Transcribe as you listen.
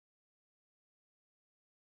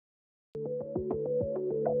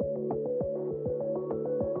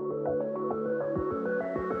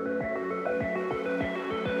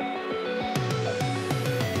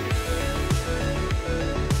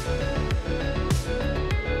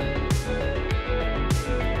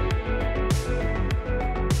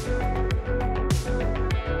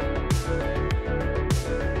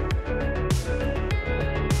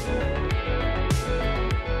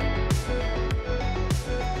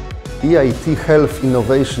EIT Health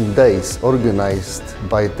Innovation Days, organized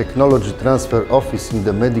by Technology Transfer Office in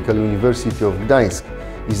the Medical University of Gdansk,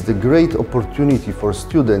 is the great opportunity for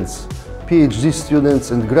students, PhD students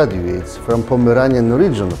and graduates from Pomeranian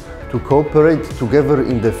region to cooperate together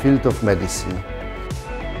in the field of medicine.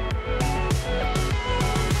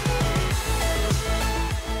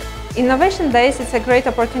 Innovation Days is a great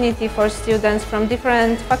opportunity for students from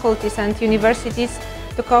different faculties and universities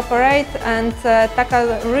to cooperate and tackle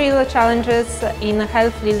real challenges in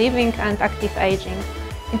healthy living and active aging.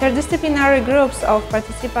 Interdisciplinary groups of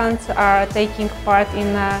participants are taking part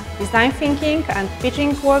in design thinking and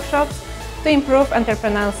pitching workshops to improve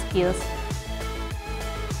entrepreneurial skills.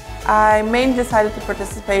 I mainly decided to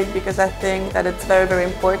participate because I think that it's very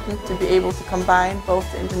important to be able to combine both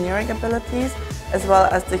the engineering abilities as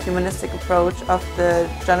well as the humanistic approach of the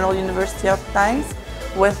General University of Gdansk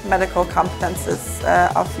with medical competences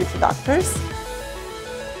of future doctors.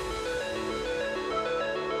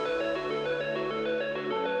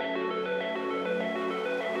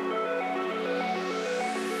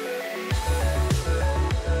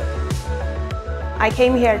 I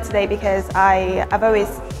came here today because I've always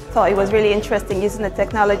thought it was really interesting using a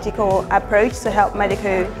technological approach to help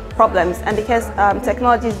medical problems, and because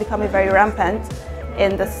technology is becoming very rampant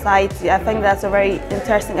in the society, I think that's a very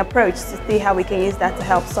interesting approach to see how we can use that to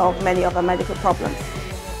help solve many of our medical problems.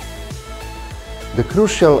 The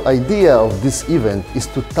crucial idea of this event is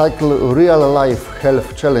to tackle real-life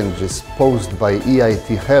health challenges posed by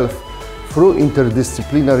EIT Health through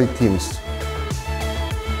interdisciplinary teams.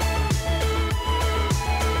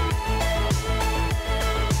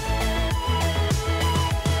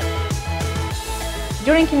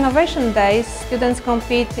 During Innovation Days, students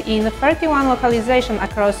compete in 31 localizations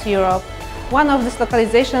across Europe. One of these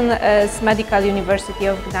localizations is Medical University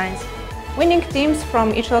of Gdansk. Winning teams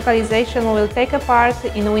from each localization will take a part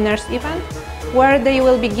in winners event, where they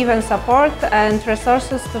will be given support and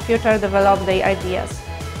resources to further develop their ideas.